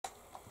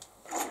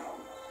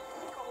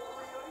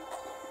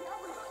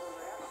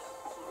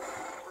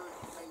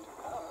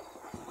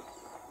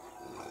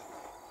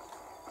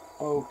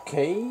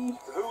Okay.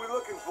 So who we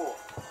looking for?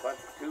 Bunch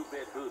of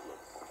two-bit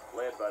hoodlums,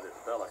 led by this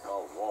fella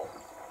called Walt.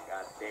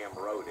 Goddamn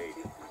road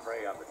agents who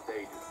prey on the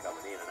stages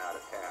coming in and out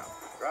of town.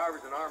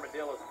 Drivers in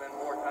Armadillo spend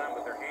more time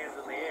with their hands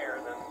in the air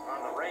than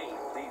on the reins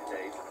these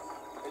days.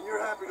 And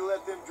you're happy to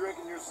let them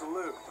drink in your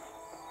saloon?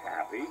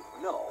 Happy?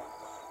 No.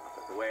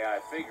 But the way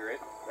I figure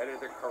it, better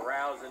they're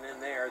carousing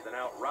in there than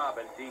out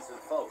robbing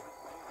decent folk.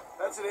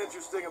 That's an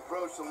interesting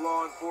approach to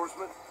law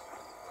enforcement.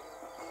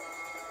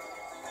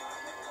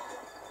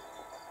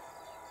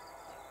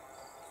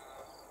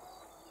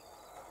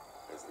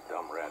 There's the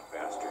dumb rat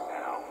bastard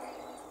now.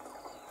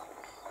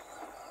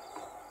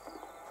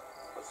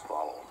 Let's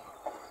follow him.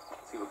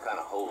 See what kind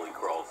of hole he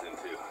crawls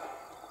into.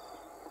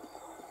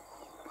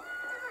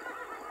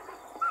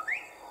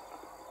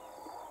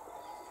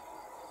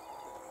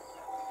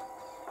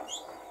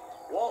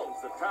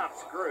 Walton's the top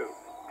screw.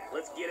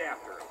 Let's get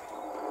after him.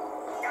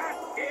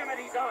 God damn it,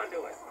 he's on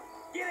to us.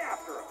 Get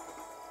after him.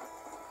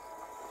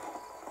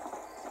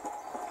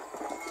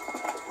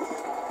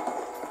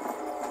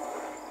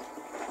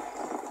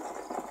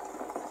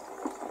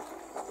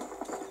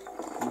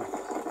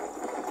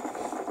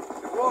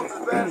 If Walt's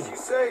as bad as you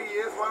say he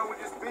is, why don't we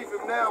just beef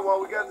him now while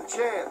we got the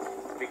chance?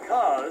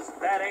 Because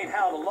that ain't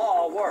how the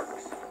law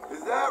works.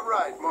 Is that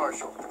right,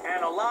 Marshal?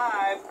 And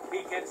alive,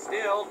 he can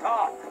still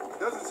talk.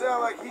 Doesn't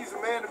sound like he's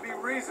a man to be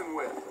reasoned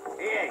with.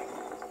 He ain't.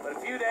 But a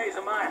few days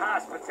of my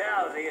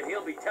hospitality and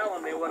he'll be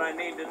telling me what I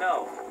need to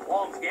know.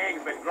 Walton's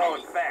gang's been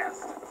growing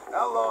fast.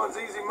 Outlawing's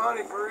easy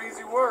money for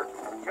easy work.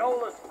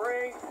 Cholla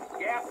Springs,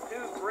 Gap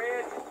Tooth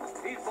Ridge,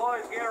 these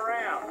boys get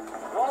around.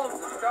 Walton's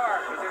the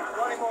start, but there's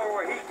plenty more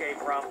where he came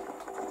from.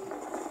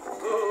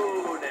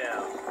 Ooh,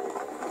 now.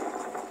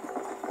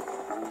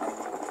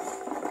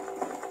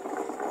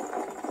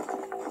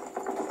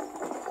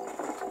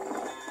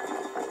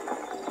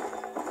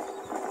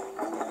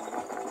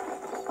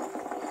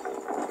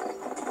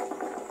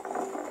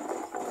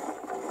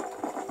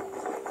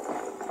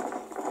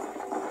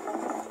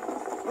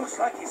 Looks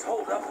like he's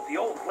holed up at the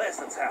old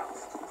Pleasant's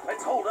house.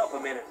 Let's hold up a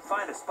minute and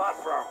find a spot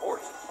for our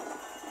horses.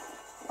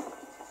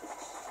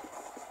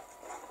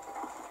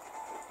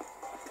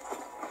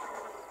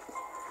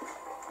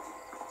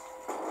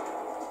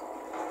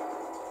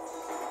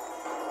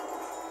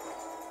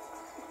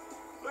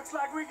 Looks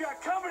like we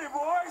got company,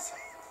 boys.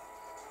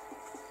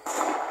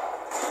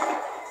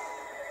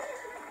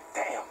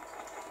 Damn.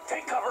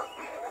 Take cover.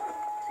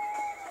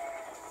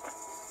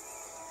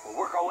 We'll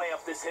work our way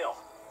up this hill.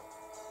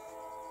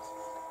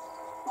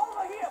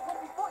 Over here,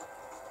 foot.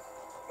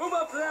 Move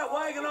up to that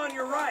wagon on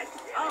your right.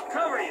 I'll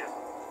cover you.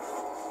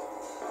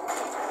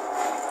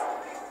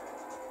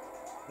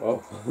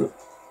 Oh.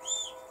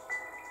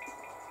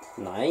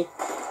 Nei.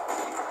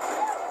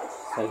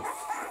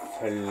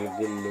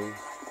 Selvfølgelig.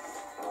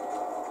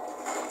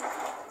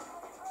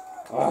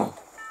 Ah.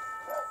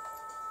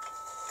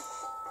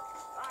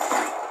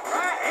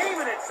 Try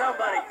aiming at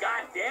somebody,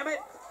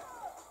 goddammit.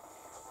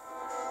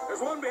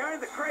 There's one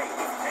behind the crate.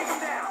 Take him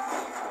down.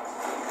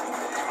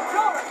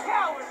 You're a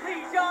coward,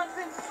 Lee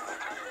Johnson.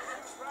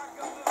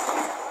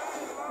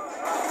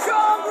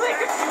 John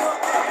Lickett you up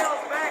the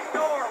hell's back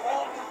door,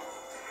 Walton.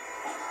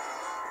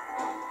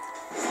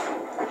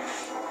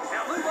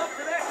 Now move up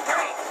to that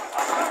crate.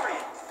 I'll cover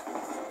you.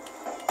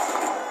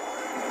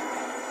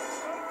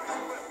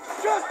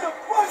 Just a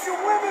bunch of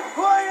women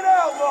playing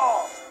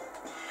outlaw.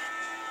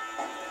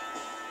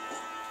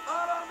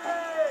 Follow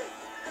me.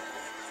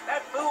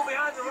 That fool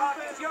behind the rock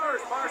is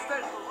yours,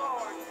 Marston.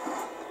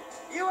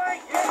 You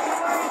ain't getting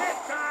away this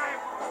time.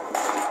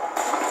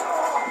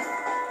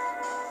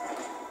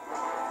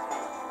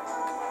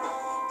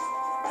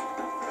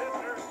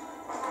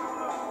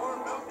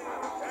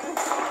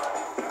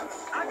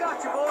 I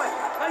got you, boy.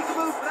 Make a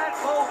move for that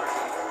boulder.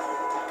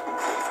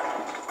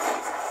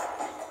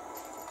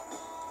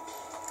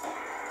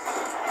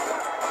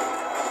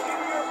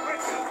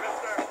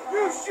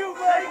 You shoot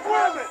like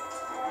women.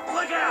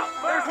 Look out!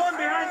 There's one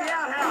behind the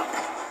outhouse.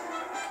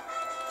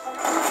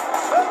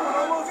 That one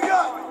almost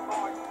got me.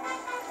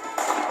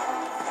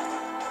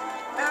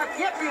 Now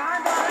get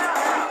behind that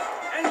outhouse.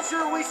 Ain't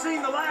sure we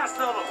seen the last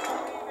of them.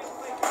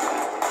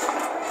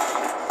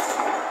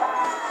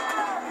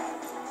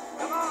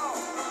 Come on,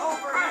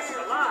 over here.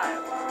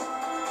 Alive.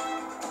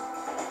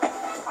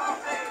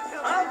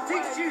 I'll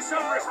teach you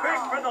some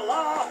respect for the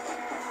law.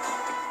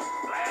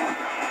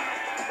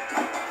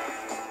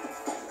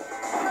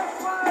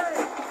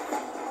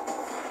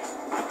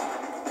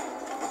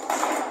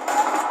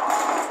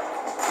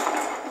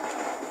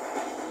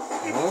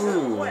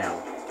 Well,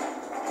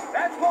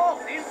 that's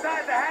Walton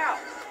inside the house.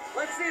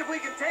 Let's see if we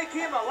can take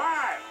him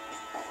alive.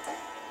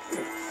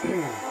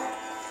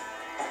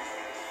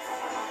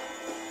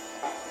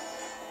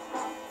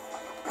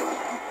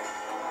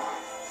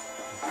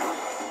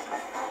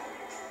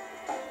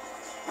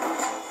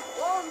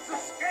 Walton's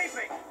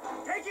escaping.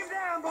 Take him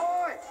down,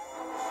 boy.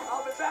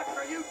 I'll be back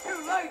for you two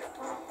later.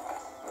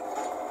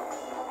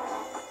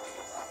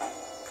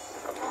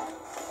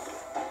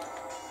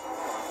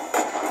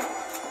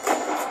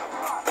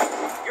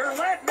 You're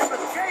letting him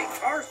escape,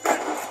 Marston.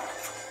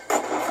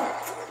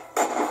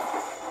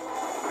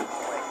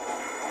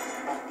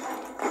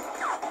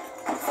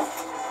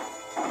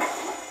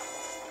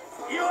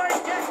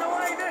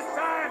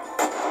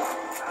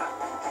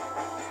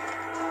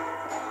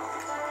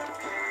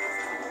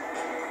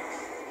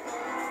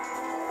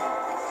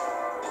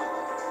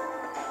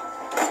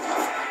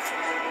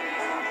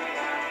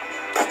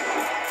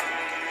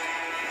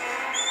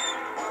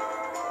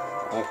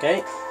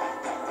 Okay.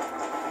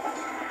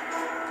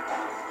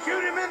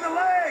 Shoot him in the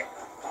leg!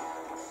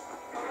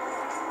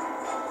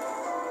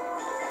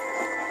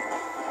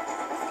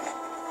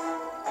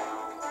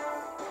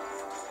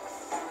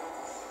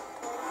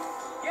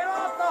 Get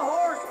off the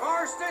horse,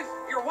 Marston!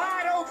 You're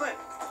wide open!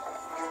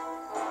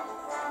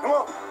 Come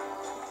on.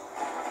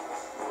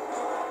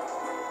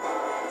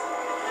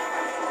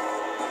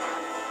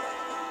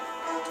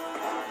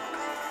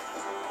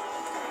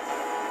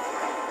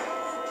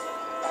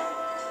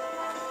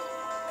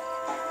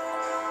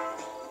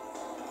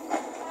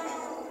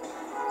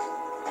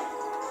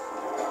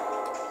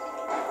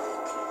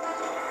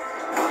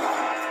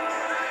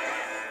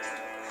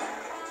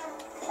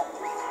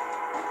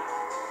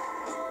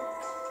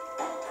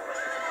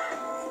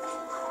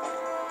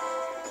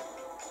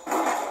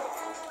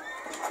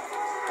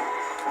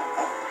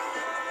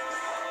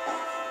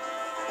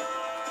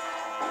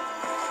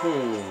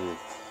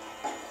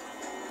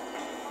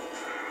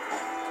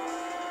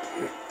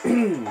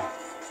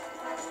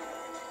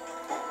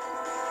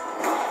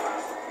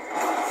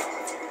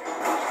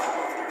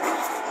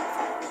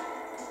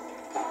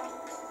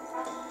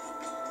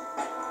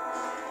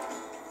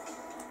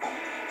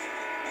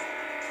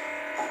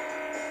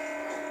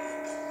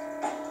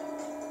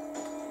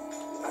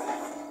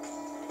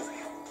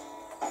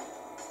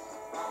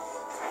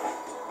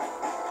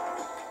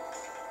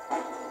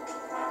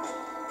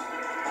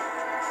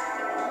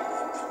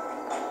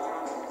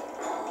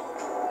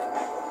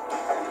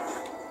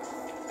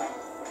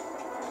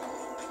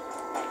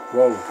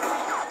 Whoa.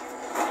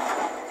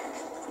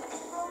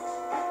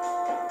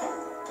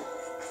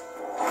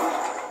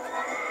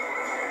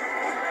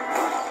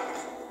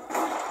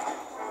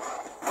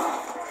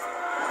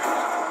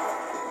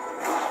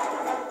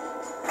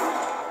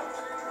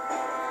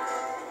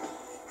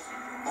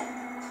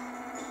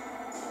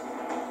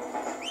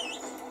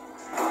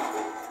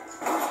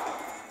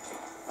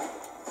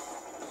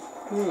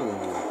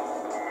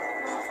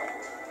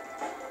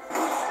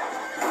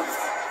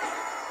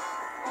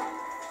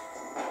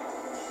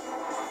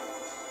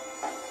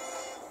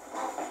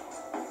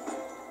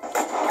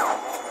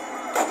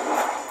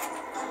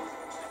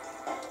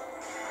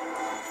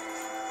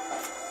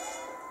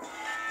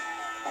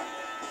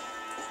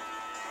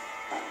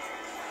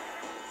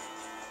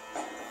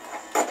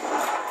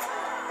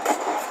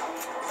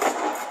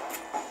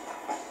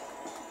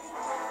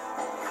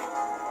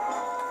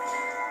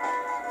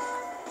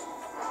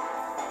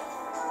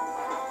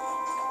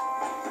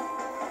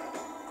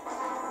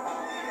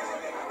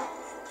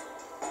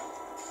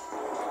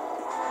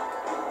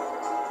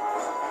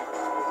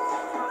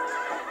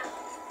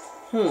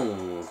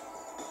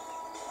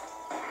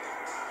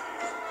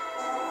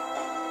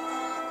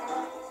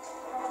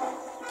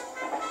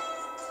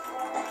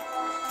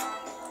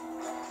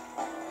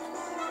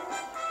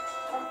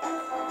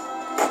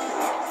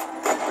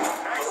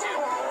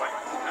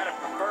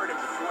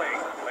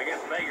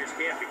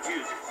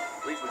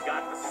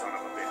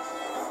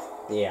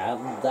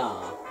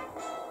 Jävlar.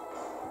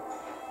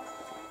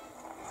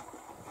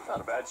 Not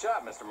a bad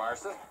shot, Mr.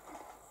 Marston.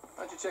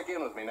 Why don't you check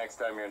in with me next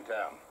time you're in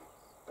town?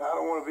 I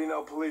don't want to be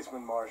no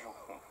policeman, Marshal.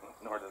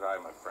 Nor did I,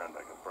 my friend.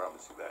 I can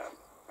promise you that.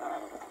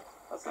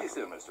 I'll see you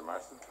soon, Mr.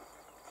 Marston.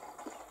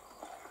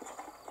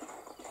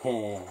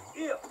 Yeah.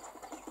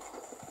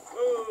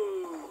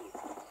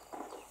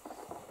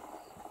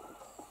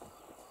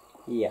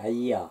 Ja,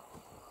 ja.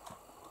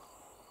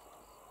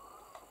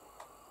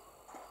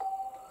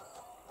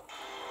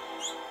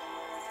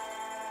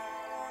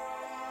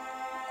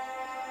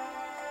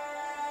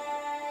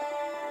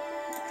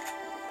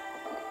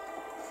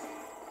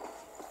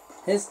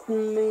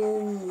 Hästen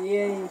min,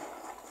 yay.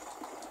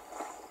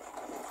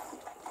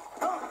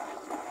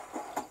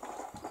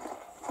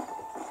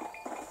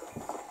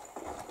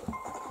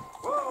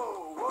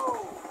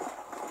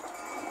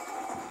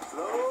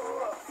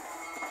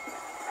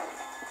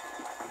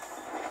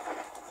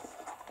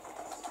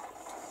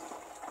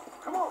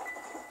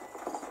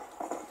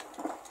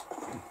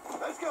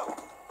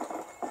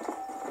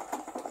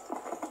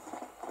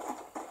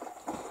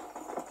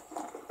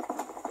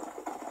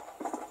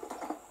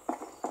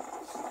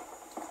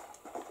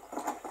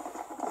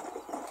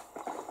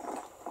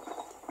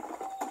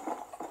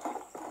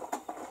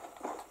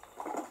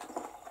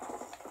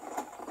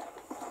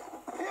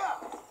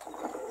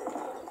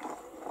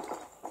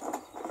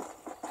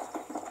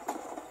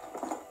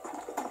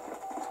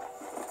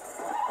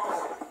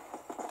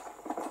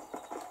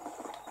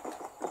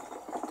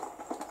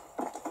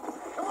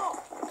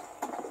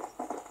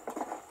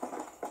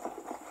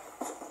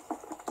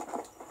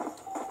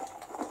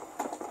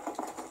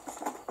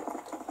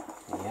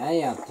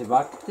 Ja,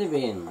 tillbaka till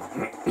byn.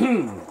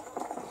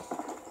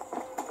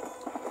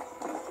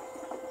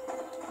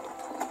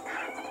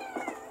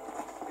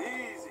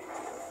 Easy.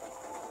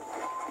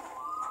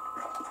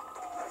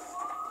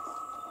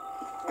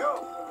 Go.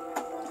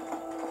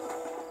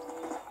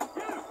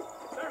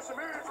 There's some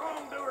errant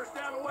wrongdoers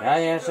down the way. Ja,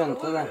 jag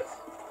skjønte det.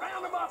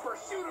 Round them up or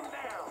shoot them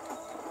down.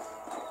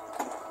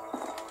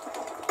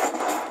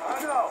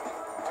 I know.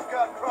 I've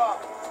got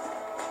problems.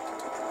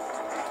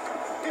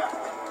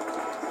 Yeah.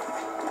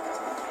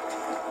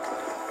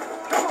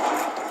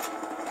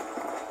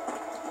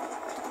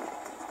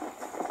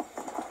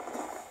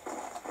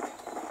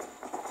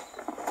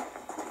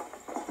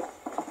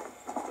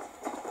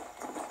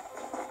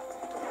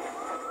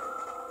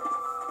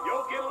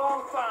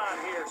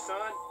 here,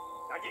 son.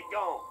 Now get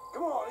gone.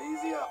 Come on,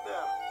 easy up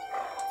now.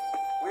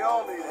 We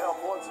all need help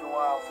once in a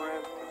while,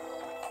 friend.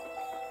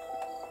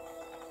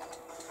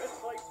 This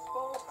place is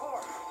falling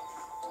apart.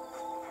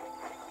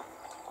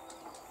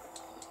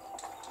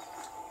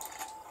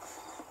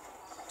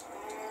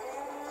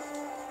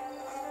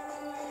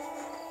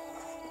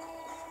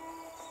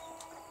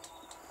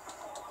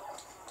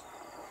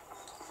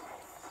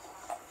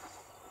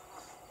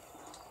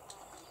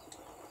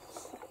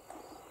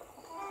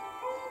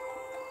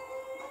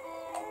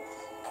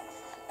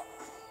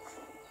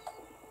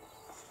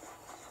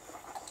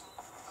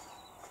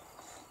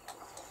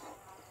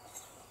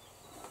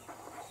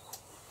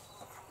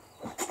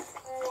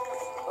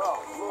 Oh,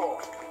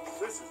 Lord.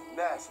 This is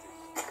nasty.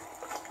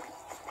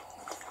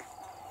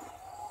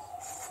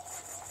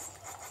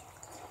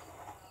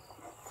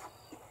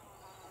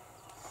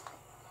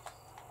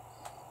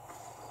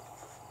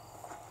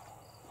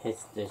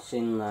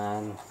 Hesteskinn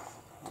er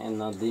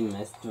en av de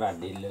mest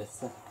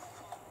verdiløse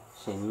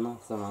skinnene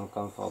som man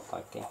kan få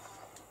tak i.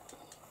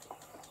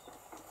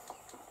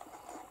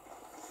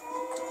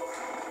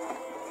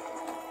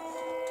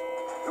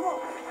 Come on.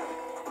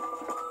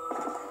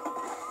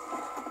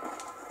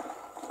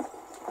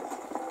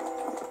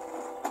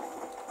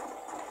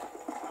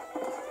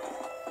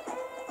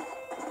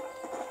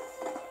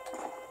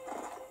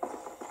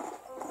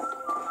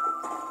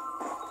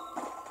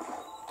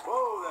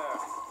 Whoa there.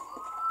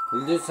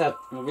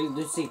 Vil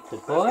du sitte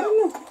på,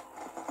 eller?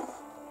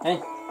 Hei.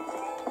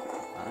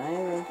 Nei,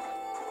 vel.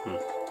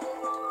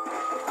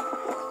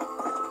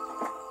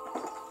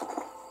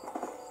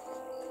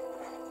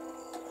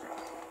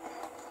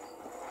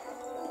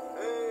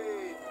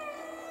 Hey.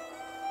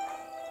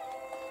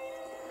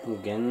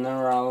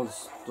 General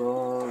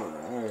Store.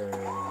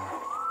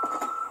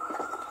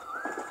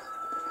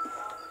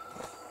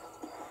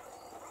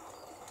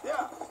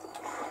 Yeah.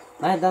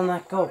 Nei, den er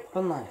ikke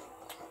åpen, nei.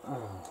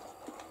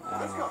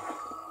 Let's go.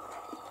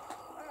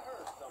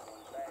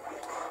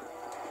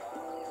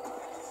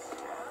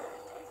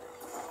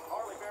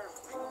 Harley Bear's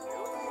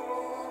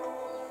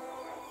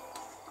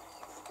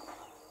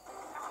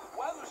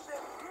Weather's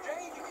set to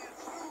change again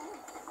soon.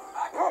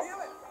 I can feel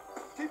it.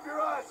 Keep your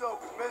eyes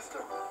open,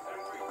 mister.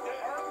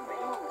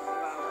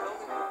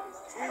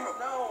 He's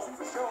known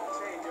for short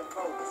change of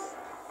coats.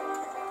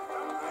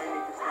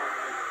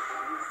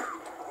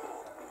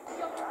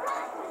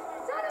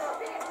 Son of a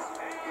bitch!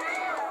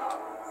 Help!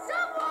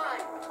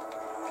 Someone!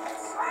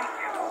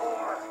 Sneaking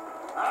whore.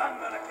 I'm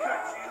gonna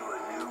cut you a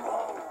new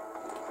hole.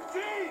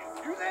 Jeez,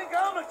 you think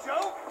I'm a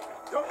joke?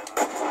 Don't.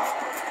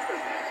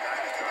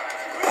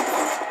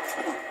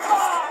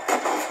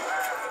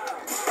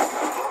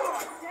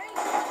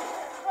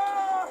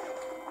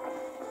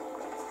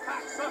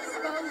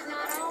 Suppose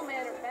not all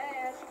men are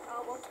bad. I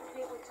won't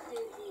forget what you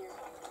did here.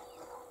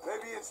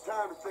 Maybe it's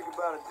time to think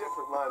about a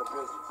different line of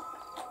business.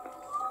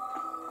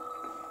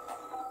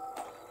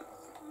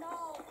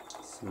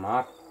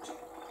 Smart.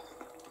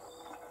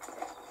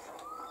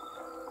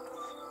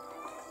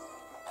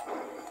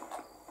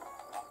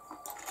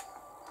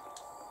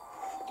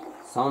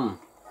 Sånn.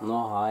 Nå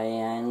har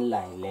jeg en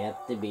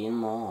leilighet i byen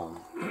nå.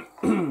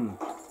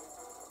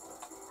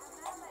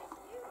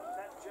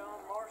 That John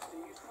Marston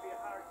used to be a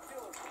hired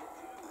killer for the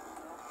Jews.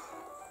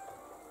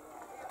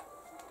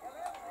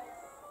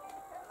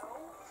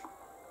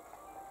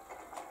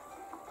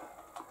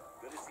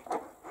 Good to see you.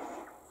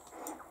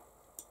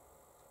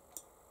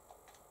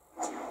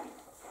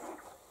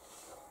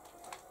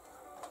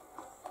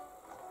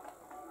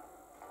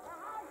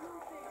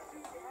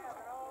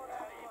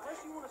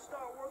 Unless you want to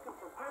start working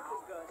for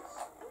Pimple Guts,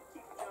 we'll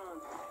keep John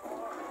as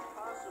far as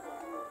possible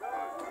from your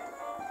government.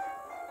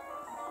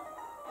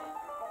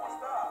 Come on,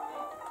 stop.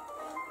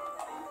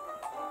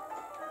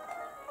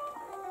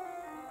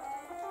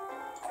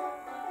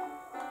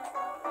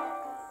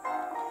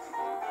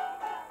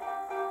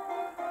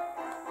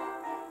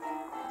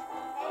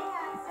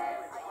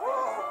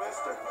 Whoa,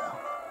 mister.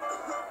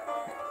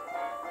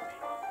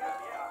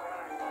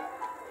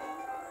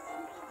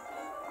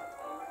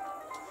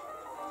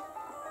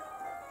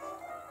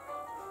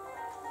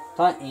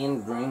 Ta en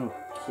drink,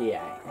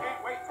 jeg.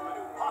 Can't wait for my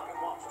new pocket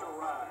watch to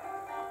arrive.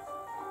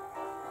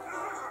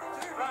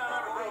 Fine,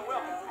 everybody,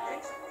 welcome to the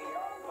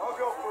I'll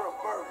go for a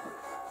bourbon.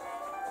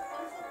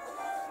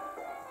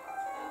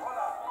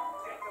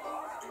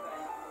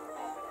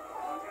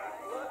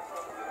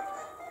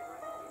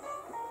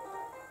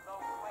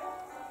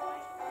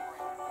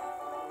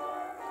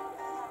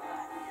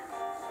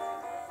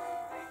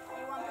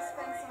 You want to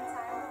spend some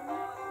time with me?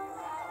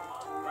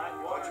 Black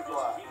water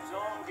just keeps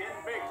on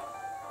getting bigger.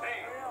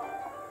 Damn.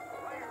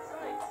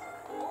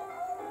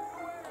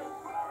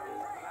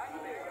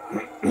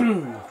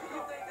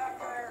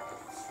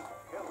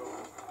 Hello.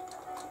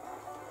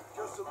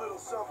 Just a little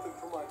something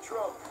for my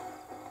trouble.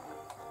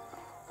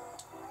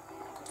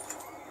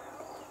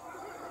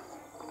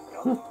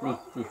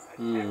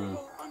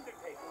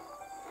 Undertaker.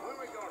 When are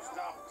we gonna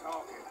stop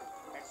talking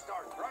and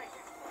start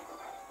drinking?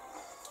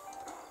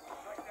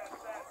 Like that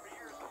sad for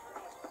years.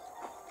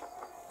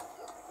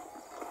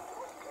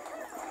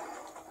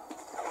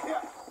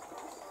 Yeah.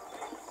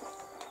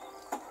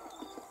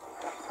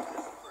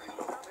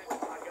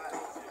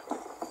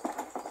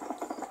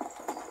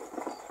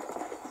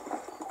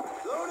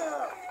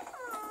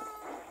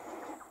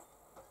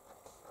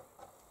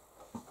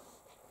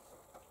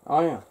 Å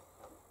ja.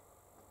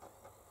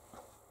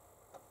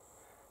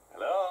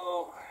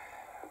 Hello?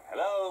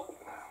 Hello?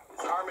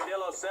 It's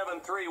Armadillo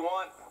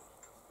 731.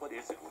 What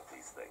is it with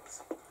these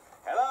things?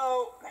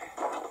 Hello?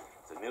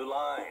 It's a new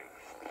line.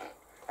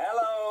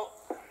 Hello?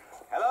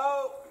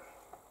 Hello?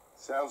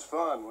 Sounds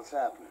fun. What's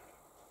happening?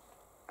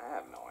 I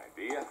have no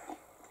idea.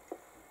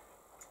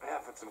 Yeah,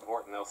 if it's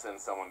important, they'll send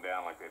someone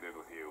down like they did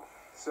with you.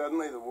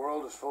 Suddenly, the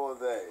world is full of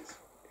theys.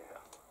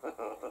 Yeah.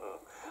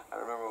 I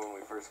remember when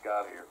we first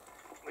got here.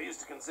 We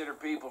used to consider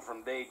people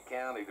from Dade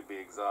County to be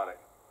exotic.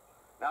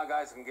 Now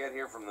guys can get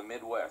here from the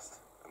Midwest,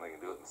 and they can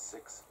do it in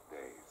 6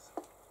 days.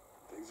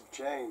 Things have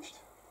changed.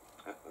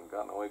 They've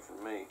gotten away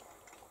from me.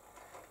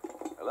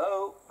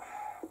 Hello?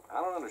 I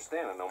don't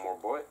understand it no more,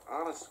 boy.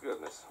 Honest to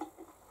goodness.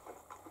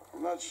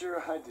 I'm not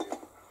sure I do.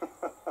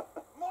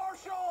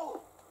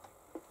 Marshall!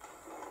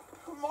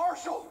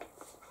 Marshall!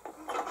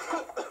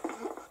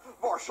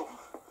 Marshall!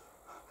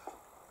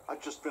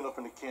 I've just been up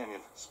in the canyon,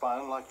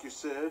 spying like you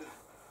said.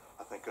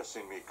 I think I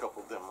seen me a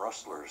couple of them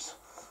rustlers.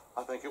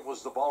 I think it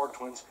was the Ballard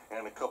twins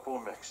and a couple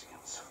of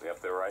Mexicans. They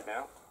up there right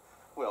now?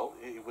 Well,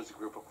 it was a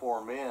group of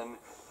 4 men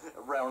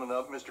rounding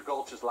up Mr.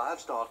 Gulch's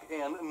livestock,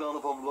 and none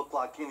of them looked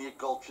like any of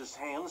Gulch's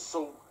hands,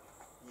 so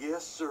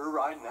yes, sir,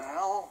 right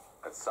now.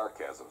 That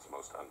sarcasm's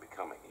most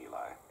unbecoming,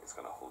 Eli. It's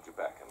gonna hold you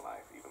back in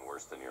life, even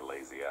worse than your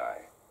lazy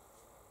eye.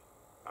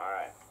 All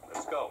right,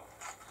 let's go.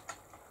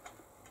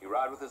 You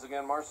ride with us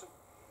again, Marson?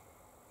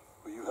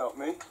 Will you help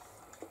me?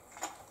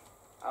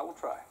 I will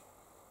try.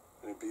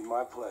 It'd be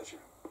my pleasure.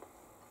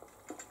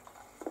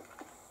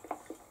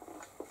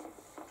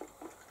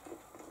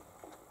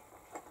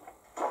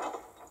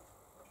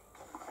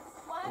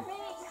 Why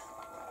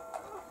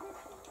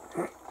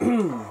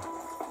me?